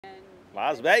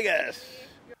Las Vegas.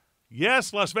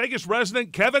 Yes, Las Vegas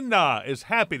resident Kevin Na is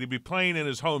happy to be playing in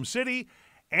his home city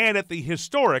and at the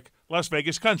historic Las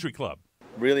Vegas Country Club.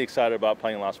 Really excited about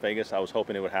playing in Las Vegas. I was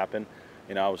hoping it would happen.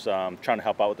 You know, I was trying to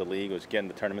help out with the league. I was getting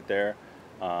the tournament there.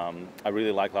 I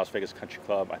really like Las Vegas Country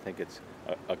Club. I think it's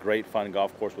a great, fun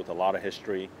golf course with a lot of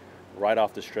history, right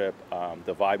off the strip.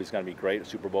 The vibe is going to be great.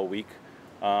 Super Bowl week.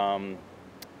 I'm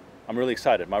really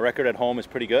excited. My record at home is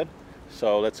pretty good,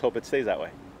 so let's hope it stays that way.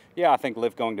 Yeah, I think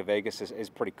LIV going to Vegas is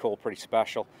pretty cool, pretty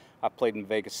special. I've played in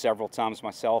Vegas several times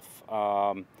myself,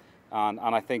 and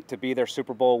I think to be there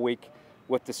Super Bowl week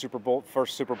with the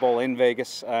first Super Bowl in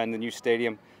Vegas in the new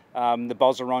stadium, the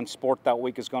buzz around sport that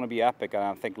week is going to be epic, and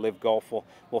I think LIV Golf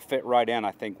will fit right in.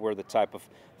 I think we're the type of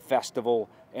festival,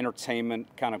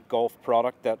 entertainment kind of golf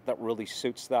product that really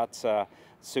suits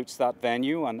that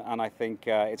venue, and I think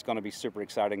it's going to be super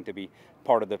exciting to be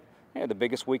part of the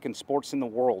biggest week in sports in the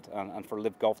world, and for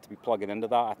LIV Golf to be plugging into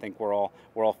that. I think we're all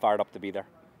fired up to be there.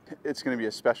 It's going to be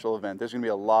a special event. There's going to be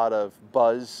a lot of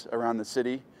buzz around the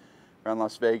city, around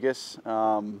Las Vegas.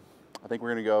 I think we're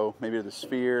going to go maybe to the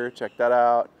Sphere, check that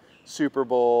out, Super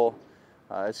Bowl.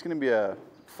 It's going to be a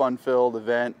fun-filled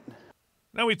event.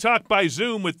 Now, we talked by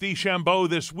Zoom with DeChambeau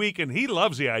this week, and he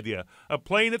loves the idea of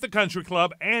playing at the country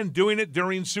club and doing it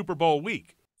during Super Bowl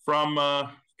week. From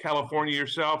California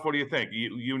yourself, what do you think?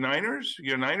 You Niners?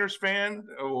 You a Niners fan?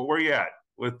 Where are you at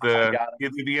with either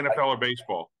the NFL or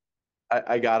baseball?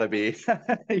 I gotta be.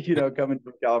 You know, coming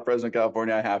from Fresno,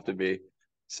 California, I have to be.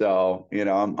 So, you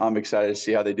know, I'm excited to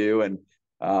see how they do, and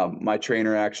my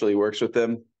trainer actually works with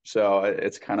them, so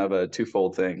it's kind of a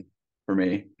twofold thing for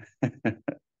me.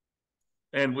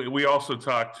 And we also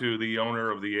talked to the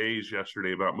owner of the A's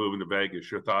yesterday about moving to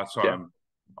Vegas. Your thoughts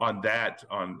on that,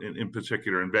 in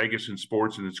particular, in Vegas and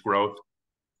sports and its growth?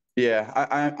 Yeah,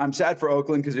 I'm sad for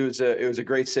Oakland because it was a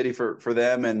great city for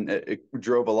them, and it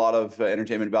drove a lot of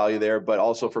entertainment value there. But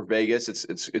also for Vegas,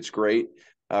 it's great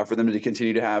for them to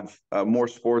continue to have more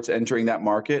sports entering that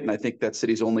market, and I think that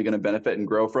city's only going to benefit and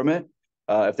grow from it.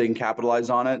 If they can capitalize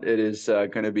on it, it is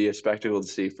going to be a spectacle to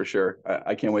see for sure.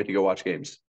 I can't wait to go watch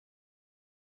games.